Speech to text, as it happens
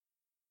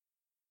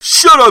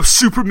Shut up,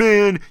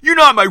 Superman! You're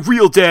not my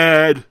real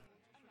dad!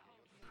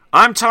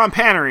 I'm Tom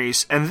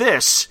Panarese, and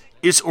this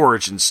is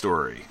Origin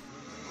Story.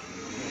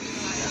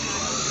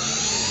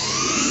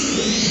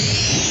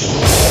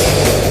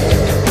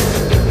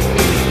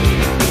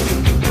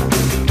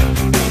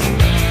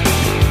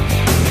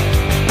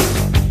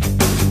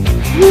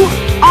 Who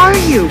are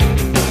you?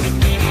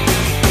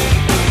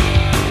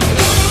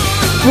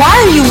 Why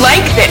are you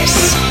like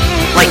this?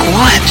 Like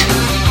what?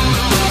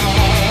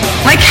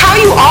 Like how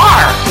you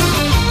are?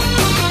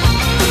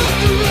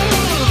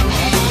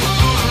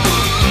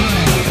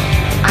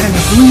 I don't know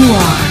who you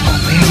are or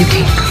where you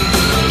came from.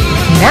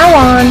 From now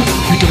on,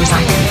 you do as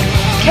I do,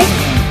 okay?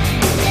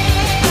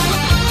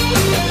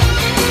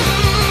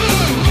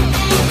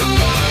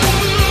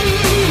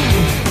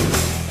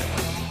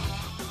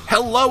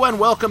 Hello and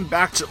welcome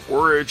back to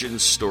Origin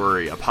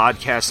Story, a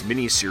podcast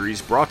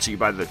mini-series brought to you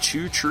by the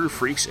Two True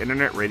Freaks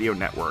Internet Radio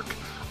Network.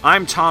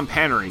 I'm Tom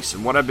Panarese,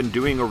 and what I've been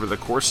doing over the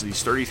course of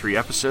these 33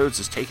 episodes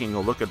is taking a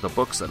look at the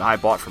books that I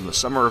bought from the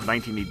summer of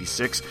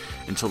 1986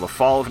 until the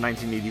fall of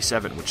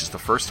 1987, which is the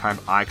first time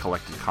I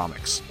collected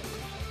comics.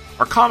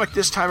 Our comic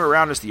this time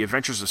around is The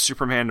Adventures of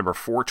Superman number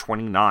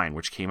 429,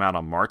 which came out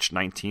on March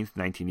 19th,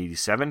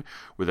 1987,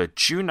 with a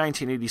June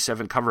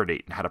 1987 cover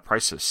date and had a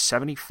price of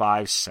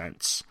 75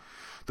 cents.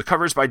 The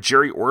cover is by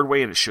Jerry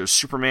Ordway, and it shows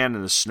Superman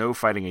in the snow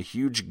fighting a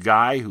huge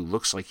guy who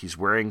looks like he's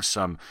wearing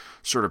some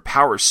sort of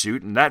power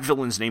suit, and that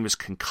villain's name is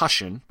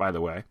Concussion, by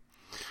the way.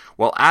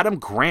 While Adam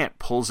Grant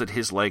pulls at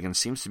his leg and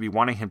seems to be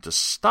wanting him to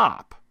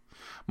stop.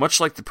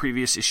 Much like the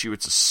previous issue,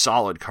 it's a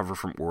solid cover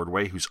from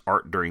Ordway, whose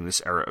art during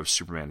this era of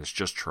Superman is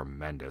just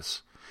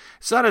tremendous.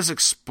 It's not as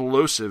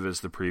explosive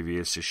as the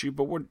previous issue,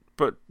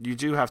 but you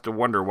do have to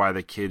wonder why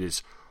the kid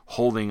is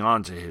holding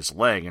on to his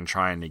leg and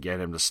trying to get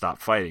him to stop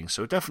fighting,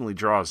 so it definitely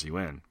draws you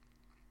in.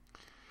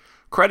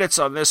 Credits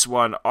on this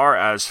one are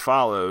as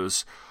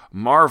follows: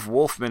 Marv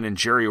Wolfman and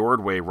Jerry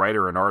Ordway,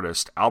 writer and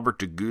artist; Albert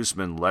de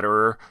Guzman,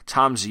 letterer;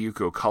 Tom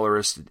Ziuko,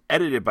 colorist;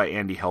 edited by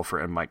Andy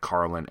Helfer and Mike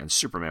Carlin; and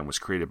Superman was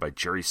created by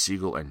Jerry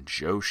Siegel and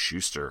Joe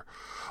Shuster.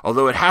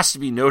 Although it has to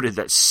be noted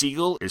that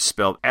Siegel is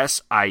spelled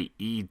S-I-E-G-L-E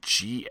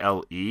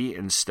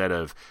instead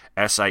of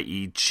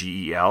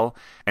S-I-E-G-E-L,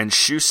 and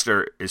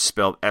Shuster is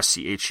spelled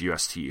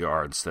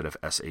S-C-H-U-S-T-E-R instead of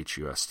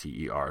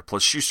S-H-U-S-T-E-R.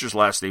 Plus, Shuster's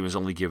last name is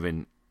only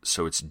given,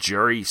 so it's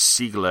Jerry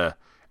Siegler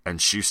and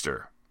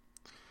Shuster.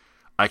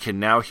 I can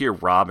now hear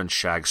Rob and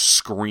Shag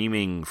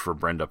screaming for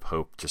Brenda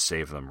Pope to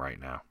save them right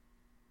now.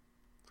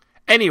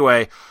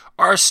 Anyway,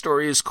 our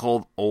story is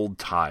called Old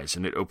Ties,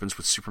 and it opens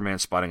with Superman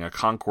spotting a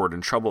Concorde in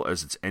trouble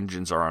as its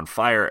engines are on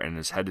fire and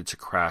is headed to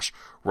crash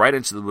right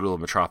into the middle of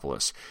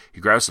Metropolis.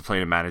 He grabs the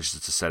plane and manages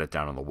to set it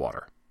down in the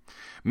water.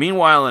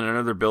 Meanwhile, in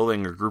another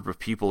building, a group of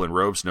people in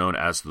robes known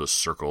as the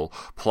Circle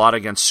plot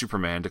against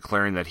Superman,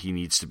 declaring that he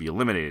needs to be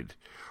eliminated.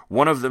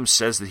 One of them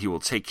says that he will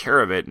take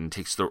care of it and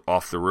takes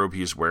off the robe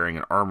he is wearing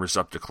and armors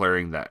up,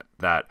 declaring that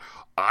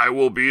I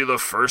will be the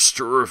first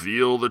to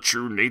reveal the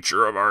true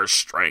nature of our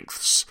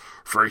strengths.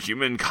 For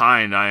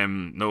humankind, I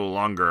am no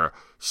longer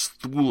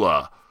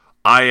Stula.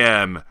 I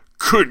am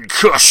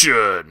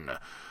Concussion.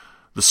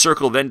 The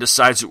Circle then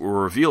decides it will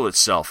reveal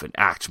itself and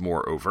act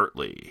more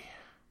overtly.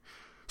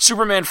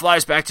 Superman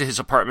flies back to his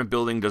apartment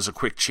building, does a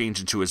quick change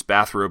into his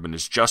bathrobe, and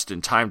is just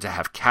in time to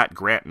have Cat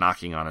Grant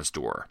knocking on his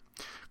door.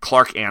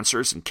 Clark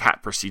answers, and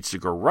Cat proceeds to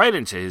go right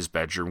into his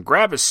bedroom,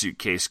 grab his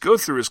suitcase, go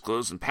through his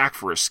clothes, and pack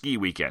for a ski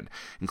weekend,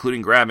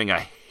 including grabbing a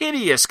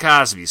hideous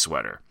Cosby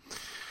sweater.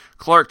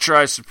 Clark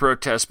tries to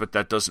protest, but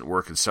that doesn't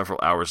work, and several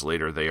hours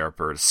later they are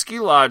at a ski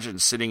lodge and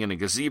sitting in a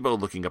gazebo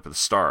looking up at the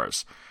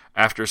stars.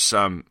 After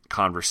some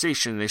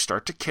conversation, they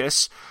start to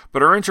kiss,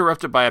 but are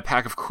interrupted by a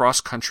pack of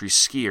cross-country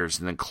skiers,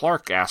 and then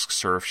Clark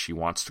asks her if she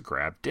wants to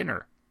grab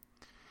dinner.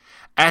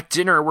 At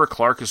dinner, where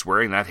Clark is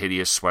wearing that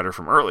hideous sweater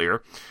from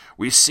earlier,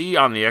 we see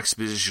on the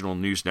Expositional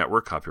News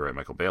Network, copyright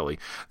Michael Bailey,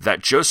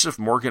 that Joseph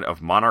Morgan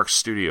of Monarch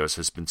Studios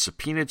has been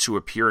subpoenaed to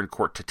appear in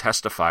court to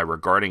testify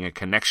regarding a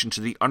connection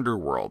to the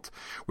underworld,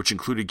 which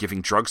included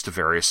giving drugs to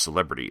various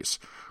celebrities.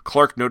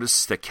 Clark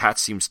notices that Cat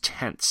seems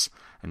tense,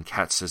 and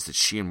Cat says that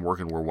she and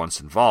Morgan were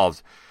once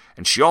involved,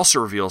 and she also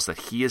reveals that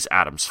he is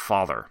Adam's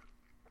father.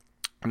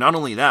 Not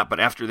only that, but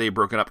after they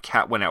broken up,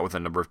 Cat went out with a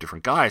number of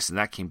different guys, and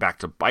that came back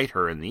to bite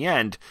her in the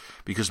end,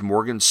 because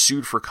Morgan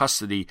sued for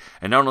custody,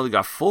 and not only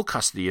got full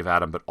custody of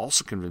Adam, but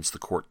also convinced the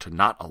court to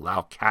not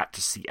allow Cat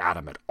to see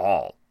Adam at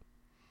all.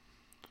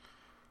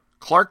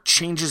 Clark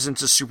changes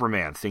into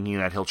Superman, thinking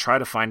that he'll try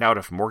to find out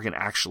if Morgan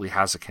actually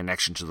has a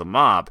connection to the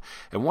mob,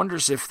 and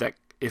wonders if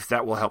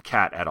that will help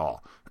Cat at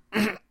all.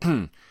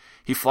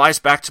 He flies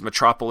back to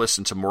Metropolis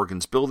into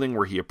Morgan's building,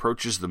 where he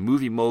approaches the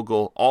movie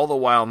mogul, all the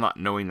while not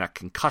knowing that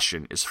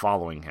Concussion is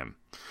following him.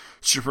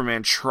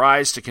 Superman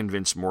tries to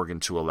convince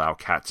Morgan to allow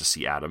Cat to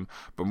see Adam,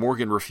 but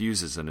Morgan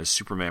refuses, and as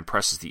Superman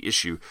presses the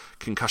issue,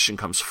 Concussion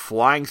comes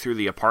flying through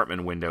the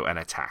apartment window and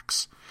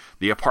attacks.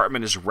 The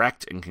apartment is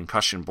wrecked, and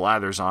Concussion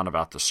blathers on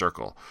about the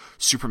Circle.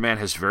 Superman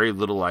has very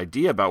little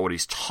idea about what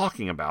he's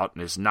talking about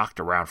and is knocked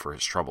around for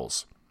his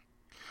troubles.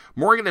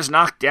 Morgan is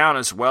knocked down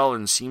as well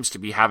and seems to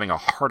be having a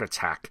heart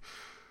attack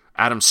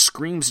Adam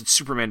screams at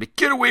Superman to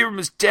get away from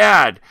his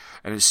dad,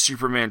 and as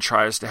Superman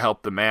tries to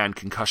help the man,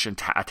 concussion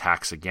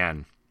attacks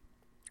again.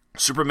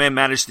 Superman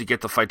manages to get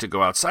the fight to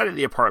go outside of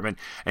the apartment,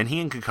 and he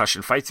and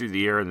Concussion fight through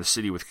the air in the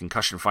city, with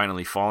Concussion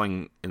finally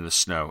falling in the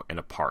snow in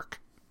a park.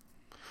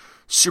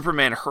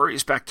 Superman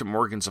hurries back to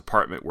Morgan's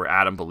apartment, where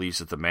Adam believes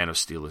that the Man of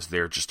Steel is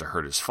there just to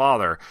hurt his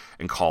father,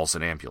 and calls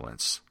an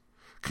ambulance.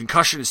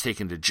 Concussion is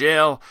taken to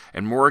jail,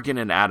 and Morgan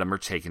and Adam are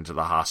taken to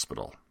the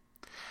hospital.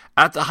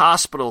 At the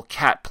hospital,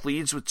 Kat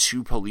pleads with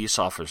 2 police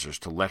officers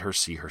to let her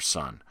see her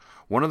son.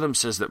 One of them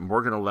says that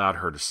Morgan allowed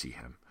her to see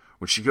him.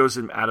 When she goes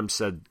in, Adam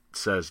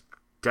says,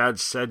 "Dad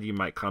said you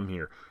might come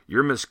here.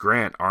 You're Miss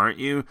Grant, aren't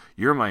you?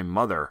 You're my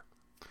mother."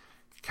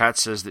 Kat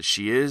says that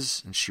she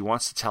is, and she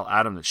wants to tell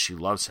Adam that she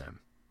loves him.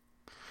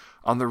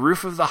 On the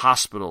roof of the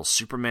hospital,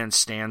 Superman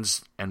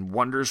stands and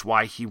wonders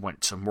why he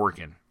went to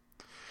Morgan.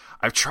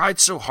 "I've tried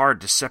so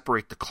hard to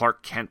separate the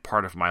Clark Kent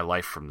part of my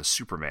life from the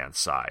Superman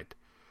side.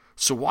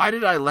 So why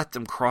did I let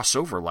them cross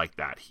over like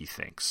that?" he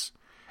thinks.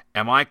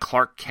 "Am I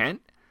Clark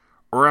Kent,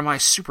 or am I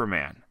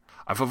Superman?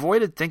 I've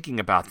avoided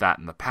thinking about that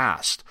in the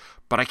past,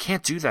 but I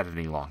can't do that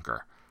any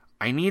longer.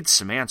 I need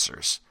some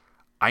answers.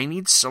 I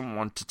need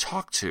someone to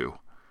talk to.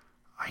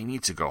 I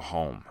need to go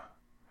home."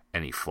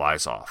 And he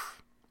flies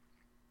off.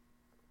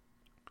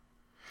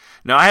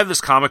 Now, I have this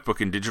comic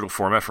book in digital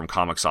format from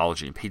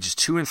Comixology, and pages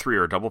 2 and 3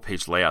 are a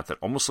double-page layout that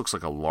almost looks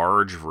like a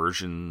large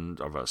version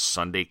of a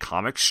Sunday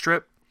comic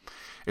strip.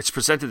 It's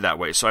presented that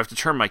way, so I have to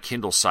turn my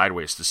Kindle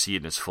sideways to see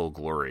it in its full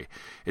glory.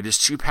 It is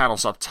 2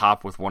 panels up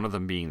top, with one of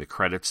them being the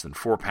credits, then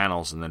 4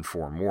 panels, and then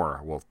 4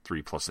 more. Well,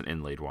 3 plus an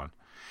inlaid one.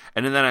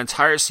 And in that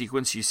entire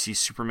sequence, you see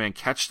Superman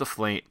catch the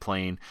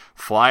plane,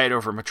 fly it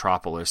over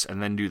Metropolis,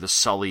 and then do the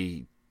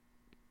Sully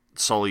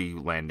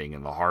landing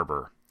in the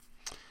harbor.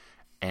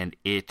 And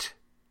it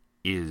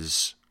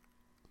is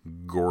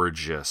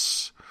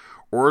gorgeous.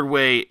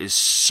 Ordway is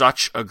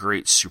such a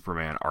great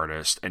Superman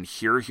artist, and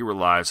here he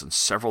relies on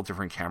several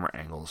different camera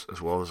angles,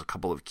 as well as a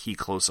couple of key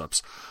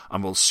close-ups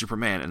on both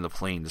Superman and the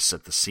plane to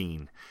set the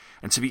scene.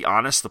 And to be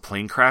honest, the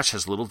plane crash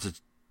has little to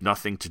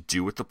nothing to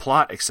do with the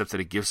plot, except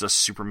that it gives us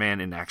Superman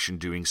in action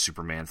doing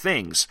Superman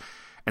things.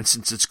 And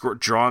since it's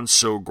drawn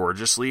so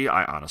gorgeously,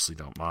 I honestly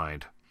don't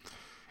mind.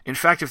 In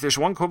fact, if there's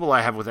one quibble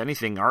I have with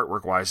anything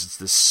artwork-wise, it's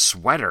this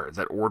sweater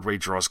that Ordway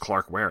draws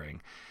Clark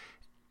wearing.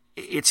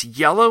 It's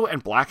yellow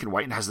and black and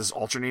white and has this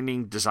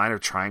alternating design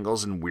of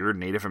triangles and weird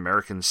Native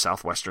American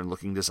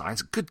Southwestern-looking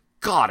designs. Good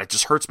God, it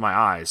just hurts my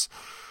eyes.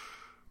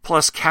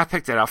 Plus, Kat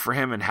picked it out for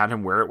him and had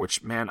him wear it,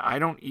 which, man, I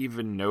don't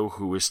even know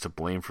who is to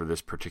blame for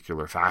this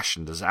particular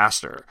fashion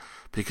disaster.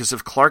 Because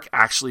if Clark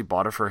actually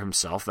bought it for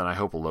himself, then I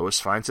hope Lois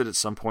finds it at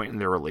some point in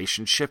their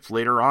relationship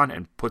later on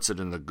and puts it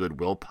in the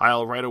Goodwill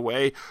pile right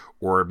away,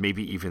 or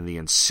maybe even the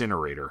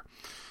incinerator.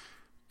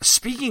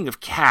 Speaking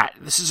of Kat,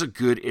 this is a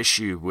good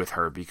issue with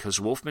her because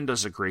Wolfman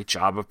does a great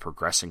job of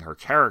progressing her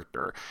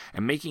character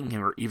and making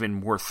her even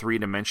more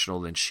three-dimensional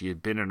than she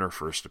had been in her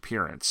first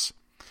appearance.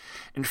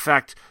 In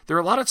fact, there are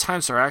a lot of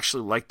times where I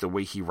actually like the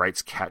way he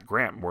writes Kat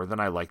Grant more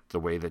than I liked the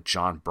way that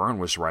John Byrne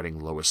was writing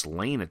Lois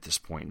Lane at this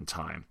point in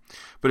time.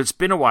 But it's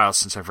been a while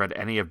since I've read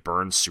any of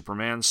Byrne's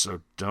Superman, so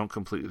don't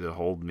completely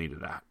hold me to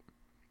that.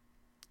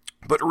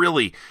 But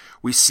really,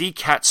 we see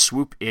Kat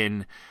swoop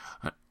in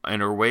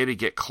her way to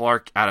get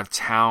Clark out of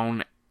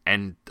town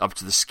and up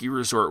to the ski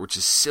resort, which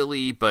is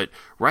silly, but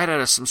right out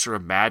of some sort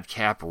of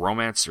madcap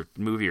romance or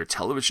movie or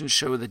television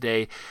show of the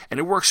day, and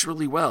it works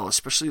really well,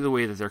 especially the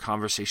way that their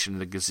conversation in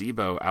the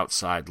gazebo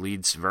outside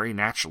leads very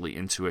naturally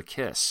into a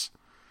kiss.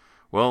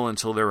 Well,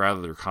 until they're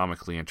rather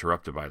comically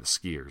interrupted by the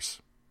skiers.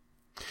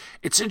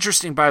 It's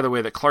interesting, by the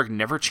way, that Clark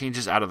never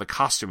changes out of the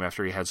costume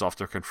after he heads off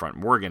to confront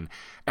Morgan,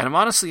 and I'm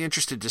honestly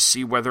interested to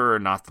see whether or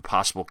not the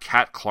possible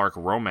Kat-Clark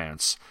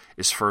romance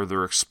is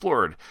further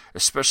explored,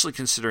 especially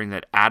considering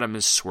that Adam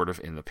is sort of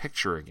in the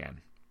picture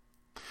again.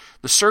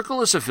 The Circle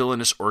as a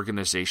villainous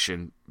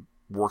organization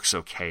works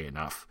okay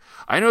enough.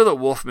 I know that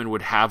Wolfman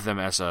would have them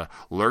as a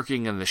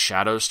lurking in the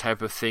shadows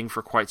type of thing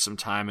for quite some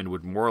time and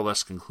would more or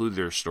less conclude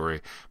their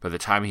story by the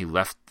time he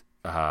left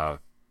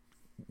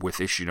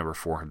with issue number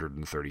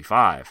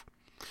 435.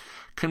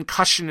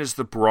 Concussion is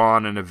the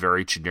brawn in a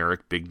very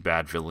generic big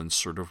bad villain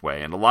sort of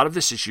way, and a lot of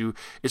this issue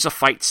is a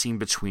fight scene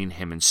between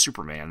him and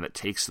Superman that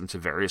takes them to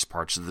various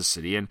parts of the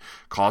city and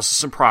causes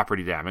some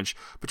property damage.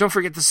 But don't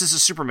forget, this is a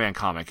Superman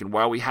comic, and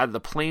while we had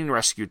the plane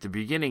rescue at the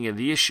beginning of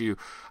the issue,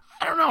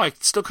 I don't know, I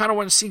still kind of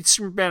want to see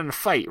Superman in a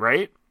fight,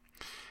 right?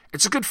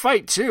 It's a good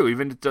fight, too,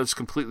 even if it does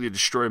completely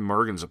destroy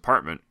Morgan's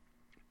apartment.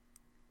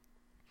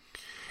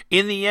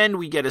 In the end,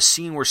 we get a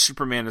scene where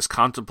Superman is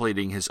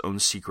contemplating his own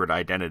secret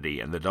identity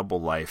and the double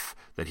life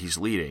that he's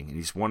leading, and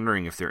he's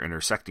wondering if they're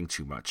intersecting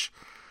too much.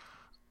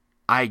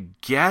 I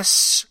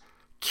guess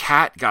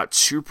Kat got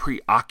too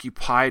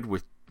preoccupied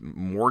with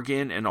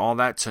Morgan and all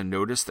that to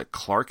notice that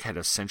Clark had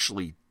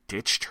essentially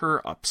ditched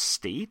her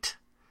upstate.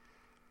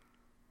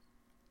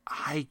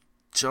 I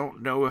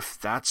don't know if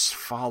that's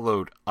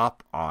followed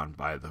up on,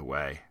 by the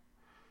way.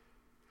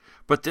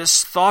 But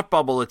this thought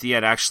bubble at the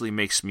end actually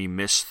makes me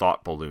miss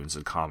thought balloons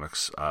in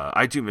comics.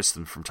 I do miss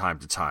them from time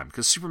to time,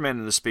 because Superman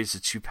in the space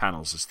of 2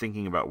 panels is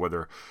thinking about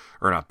whether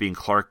or not being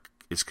Clark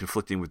is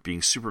conflicting with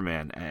being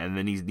Superman, and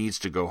then he needs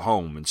to go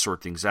home and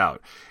sort things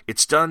out.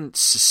 It's done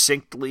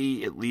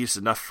succinctly. It leaves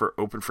enough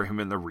open for him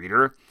and the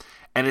reader,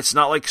 and it's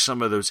not like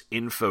some of those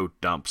info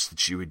dumps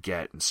that you would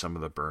get in some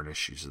of the Byrne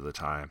issues of the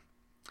time.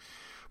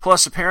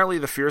 Plus, apparently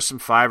the Fearsome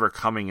Five are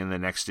coming in the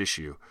next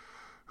issue,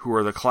 who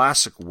are the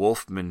classic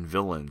Wolfman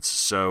villains.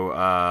 So,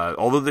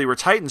 although they were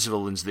Titans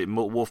villains,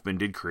 Wolfman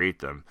did create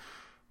them.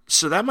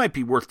 So that might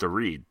be worth the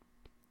read.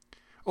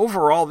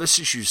 Overall, this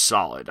issue's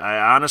solid. I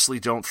honestly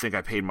don't think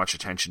I paid much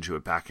attention to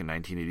it back in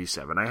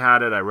 1987. I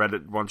had it, I read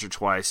it once or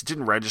twice. It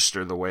didn't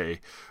register the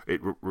way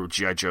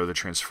G.I. Joe, the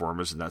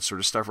Transformers, and that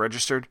sort of stuff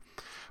registered.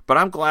 But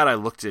I'm glad I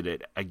looked at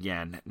it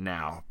again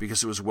now,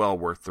 because it was well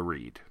worth the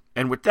read.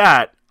 And with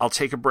that, I'll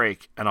take a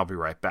break, and I'll be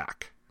right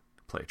back.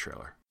 Play a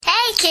trailer.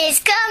 Hey,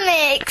 Kids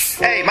Comics!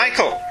 Hey,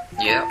 Michael.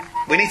 Yeah?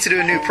 We need to do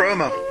a new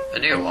promo. A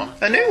new one?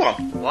 A new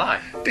one. Why?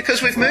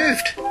 Because we've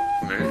moved.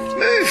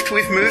 Moved?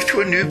 We've moved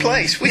to a new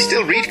place. We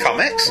still read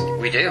comics.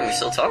 We do, and we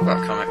still talk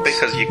about comics.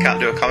 Because you can't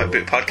do a comic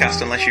book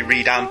podcast unless you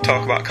read and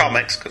talk about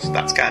comics, because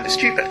that's kind of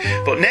stupid.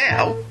 But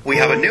now, we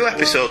have a new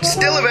episode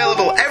still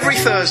available every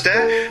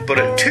Thursday, but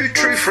at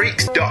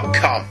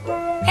twotruefreaks.com.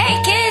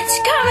 Hey, Kids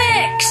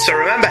Comics! So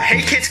remember,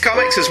 Hey Kids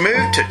Comics has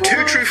moved to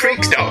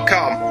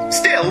twotruefreaks.com.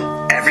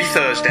 Still, every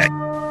Thursday.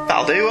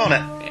 That'll do, won't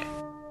it?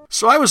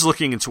 So I was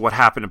looking into what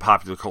happened in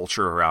popular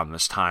culture around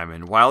this time,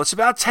 and while it's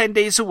about 10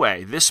 days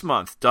away, this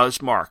month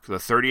does mark the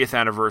 30th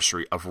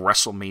anniversary of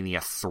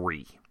WrestleMania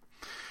 3.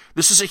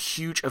 This is a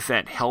huge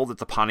event held at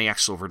the Pontiac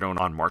Silverdome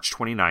on March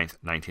 29th,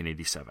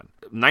 1987.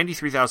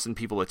 93,000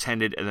 people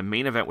attended, and the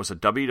main event was a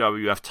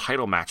WWF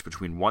title match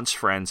between once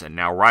friends and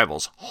now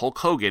rivals Hulk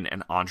Hogan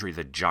and Andre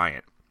the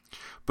Giant.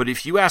 But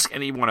if you ask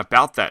anyone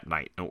about that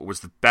night and what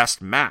was the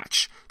best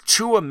match,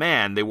 to a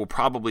man, they will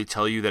probably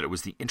tell you that it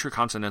was the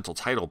Intercontinental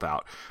title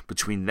bout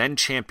between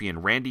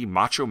then-champion Randy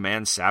Macho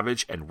Man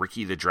Savage and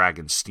Ricky the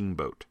Dragon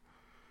Steamboat.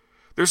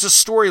 There's a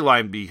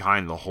storyline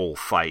behind the whole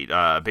fight,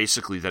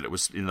 basically that it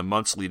was in the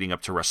months leading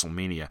up to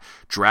WrestleMania,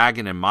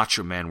 Dragon and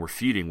Macho Man were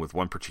feuding, with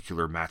one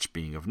particular match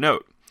being of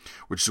note,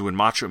 which is when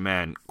Macho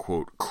Man,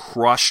 quote,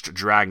 crushed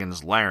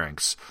Dragon's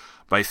larynx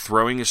by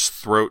throwing his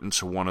throat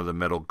into one of the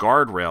metal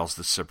guardrails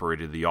that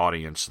separated the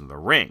audience and the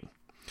ring.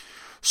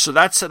 So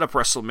that set up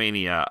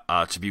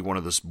WrestleMania to be one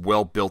of those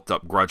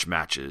well-built-up grudge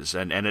matches,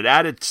 and it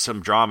added some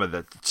drama,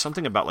 that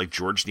something about like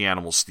George the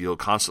Animal Steel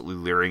constantly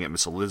leering at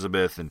Miss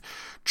Elizabeth, and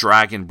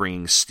Dragon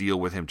bringing Steel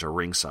with him to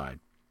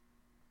ringside.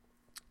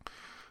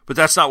 But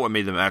that's not what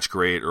made the match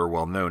great or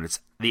well-known.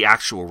 It's the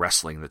actual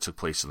wrestling that took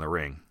place in the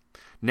ring.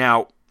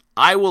 Now,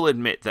 I will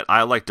admit that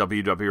I like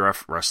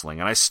WWF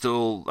wrestling, and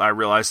I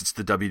realize it's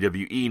the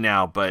WWE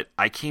now, but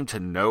I came to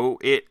know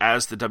it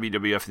as the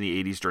WWF in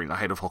the 80s during the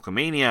height of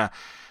Hulkamania,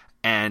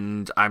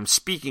 and I'm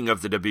speaking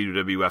of the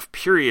WWF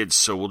period,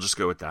 so we'll just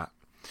go with that.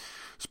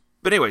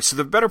 But anyway, so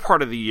for the better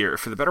part of a year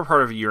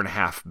and a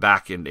half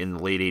back in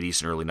the late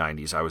 80s and early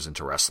 90s, I was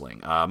into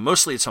wrestling.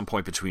 Mostly at some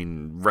point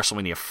between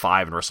WrestleMania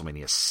 5 and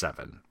WrestleMania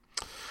 7.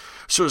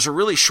 So it was a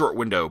really short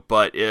window,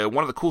 but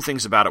one of the cool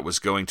things about it was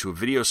going to a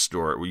video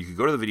store, where you could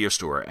go to the video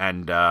store,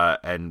 and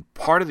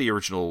part of the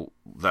original,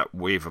 that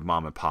wave of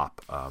mom and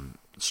pop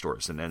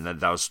stores, and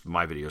that was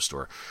my video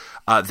store.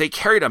 They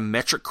carried a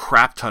metric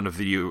crap ton of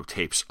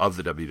videotapes of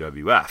the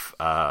WWF.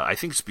 I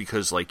think it's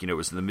because, like, it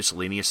was in the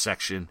miscellaneous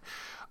section,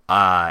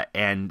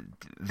 and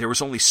there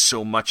was only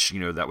so much,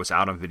 that was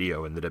out on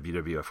video, and the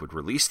WWF would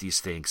release these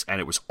things, and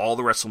it was all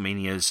the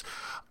WrestleManias.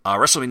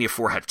 WrestleMania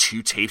 4 had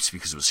 2 tapes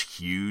because it was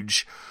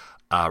huge.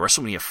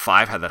 WrestleMania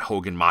 5 had that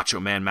Hogan Macho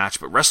Man match,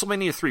 but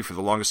WrestleMania 3 for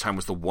the longest time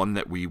was the one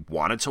that we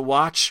wanted to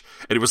watch,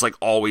 and it was like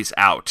always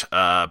out.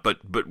 But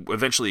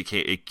eventually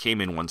it came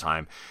in one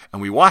time,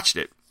 and we watched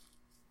it.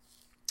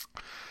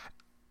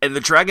 And the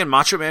Dragon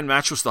Macho Man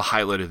match was the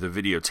highlight of the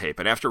videotape,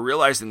 and after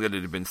realizing that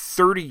it had been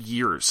 30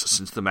 years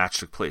since the match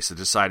took place, I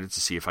decided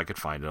to see if I could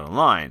find it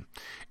online.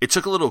 It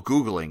took a little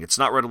Googling. It's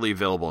not readily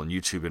available on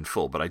YouTube in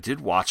full, but I did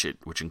watch it,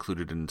 which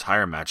included an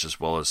entire match as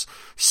well as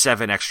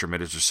 7 extra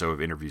minutes or so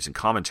of interviews and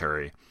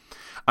commentary.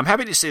 I'm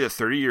happy to say that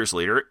 30 years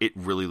later, it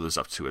really lives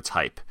up to its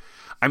hype.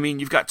 I mean,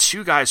 you've got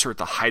 2 guys who are at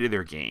the height of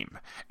their game.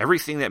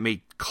 Everything that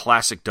made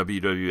classic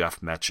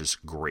WWF matches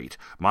great.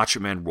 Macho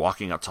Man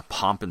walking out to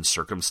pomp and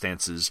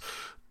circumstances,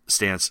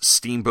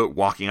 Steamboat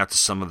walking out to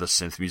some of the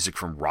synth music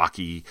from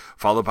Rocky,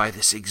 followed by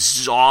this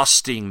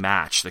exhausting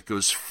match that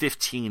goes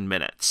 15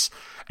 minutes.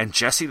 And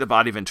Jesse the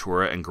Body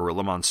Ventura and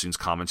Gorilla Monsoon's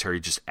commentary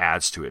just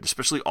adds to it,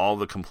 especially all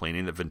the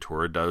complaining that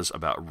Ventura does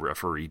about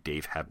referee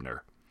Dave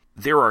Hebner.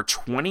 There are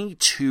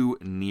 22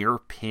 near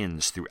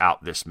pins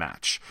throughout this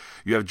match.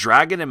 You have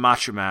Dragon and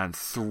Macho Man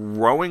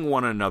throwing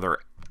one another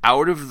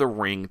out of the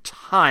ring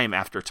time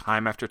after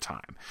time after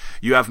time.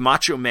 You have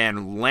Macho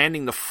Man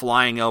landing the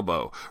flying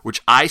elbow,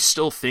 which I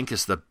still think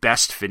is the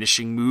best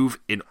finishing move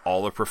in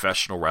all of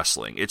professional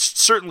wrestling. It's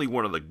certainly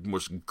one of the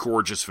most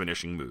gorgeous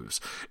finishing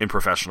moves in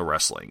professional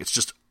wrestling. It's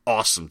just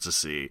awesome to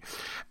see.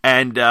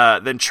 And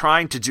then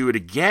trying to do it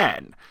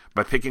again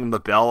by picking the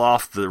bell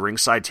off the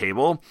ringside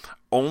table,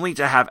 only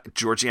to have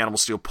George the Animal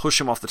Steel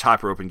push him off the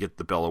top rope and get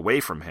the bell away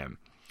from him.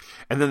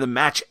 And then the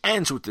match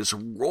ends with this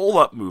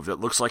roll-up move that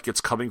looks like it's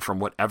coming from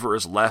whatever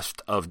is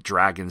left of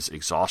Dragon's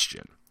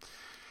exhaustion.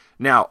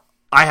 Now,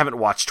 I haven't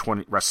watched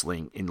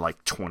wrestling in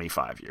like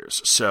 25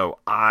 years, so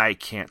I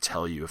can't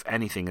tell you if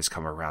anything has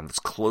come around that's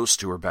close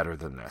to or better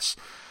than this.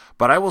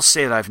 But I will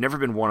say that I've never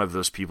been one of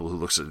those people who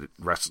looks at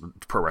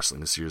pro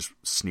wrestling and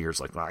sneers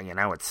like,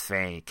 well, it's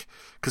fake.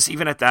 Because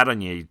even at that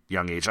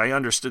young age, I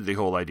understood the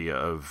whole idea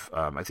of,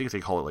 I think they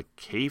call it like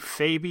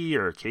kayfabe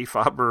or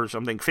kayfabe or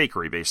something,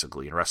 fakery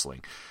basically in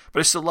wrestling. But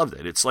I still loved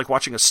it. It's like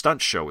watching a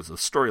stunt show with a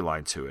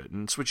storyline to it,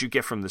 and it's what you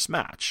get from this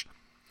match.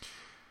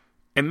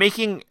 And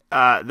making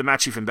the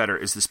match even better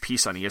is this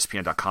piece on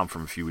ESPN.com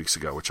from a few weeks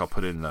ago, which I'll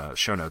put in the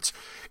show notes.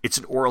 It's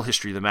an oral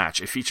history of the match.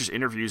 It features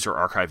interviews or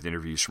archived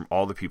interviews from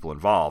all the people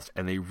involved,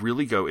 and they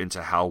really go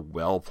into how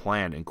well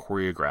planned and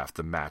choreographed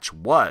the match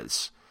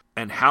was,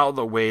 and how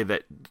the way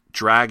that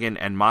Dragon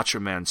and Macho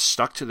Man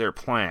stuck to their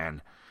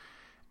plan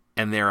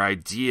and their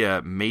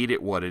idea made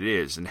it what it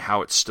is, and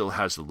how it still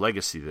has the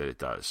legacy that it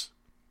does.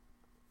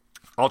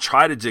 I'll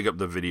try to dig up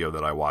the video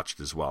that I watched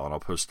as well, and I'll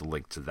post a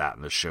link to that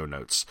in the show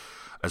notes,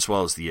 as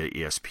well as the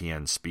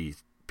ESPN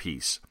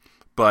piece.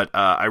 But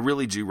I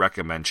really do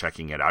recommend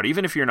checking it out,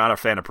 even if you're not a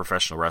fan of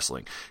professional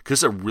wrestling,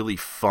 because it's a really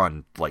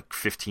fun, like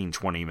 15,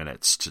 20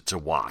 minutes to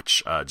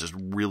watch. Just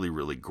really,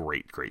 really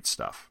great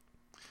stuff.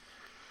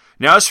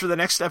 Now, as for the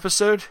next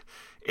episode,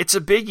 it's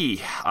a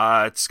biggie.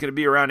 It's going to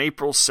be around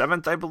April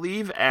 7th, I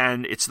believe,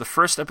 and it's the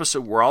first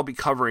episode where I'll be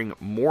covering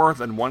more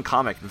than one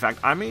comic. In fact,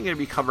 I'm going to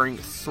be covering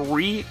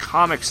 3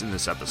 comics in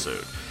this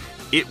episode.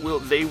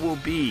 They will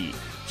be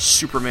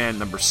Superman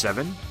number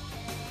 7,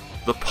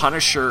 The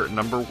Punisher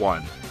number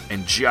 1,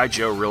 and G.I.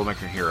 Joe Real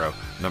American Hero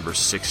number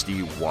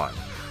 61.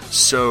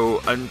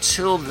 So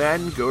until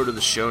then, go to the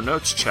show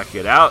notes, check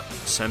it out,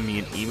 send me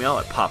an email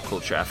at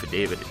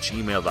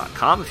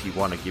popcultureaffidavit@gmail.com if you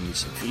want to give me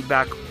some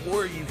feedback,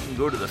 or you can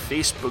go to the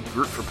Facebook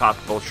group for Pop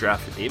Culture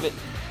Affidavit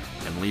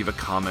and leave a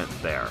comment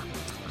there.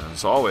 And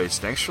as always,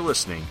 thanks for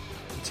listening,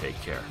 and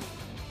take care.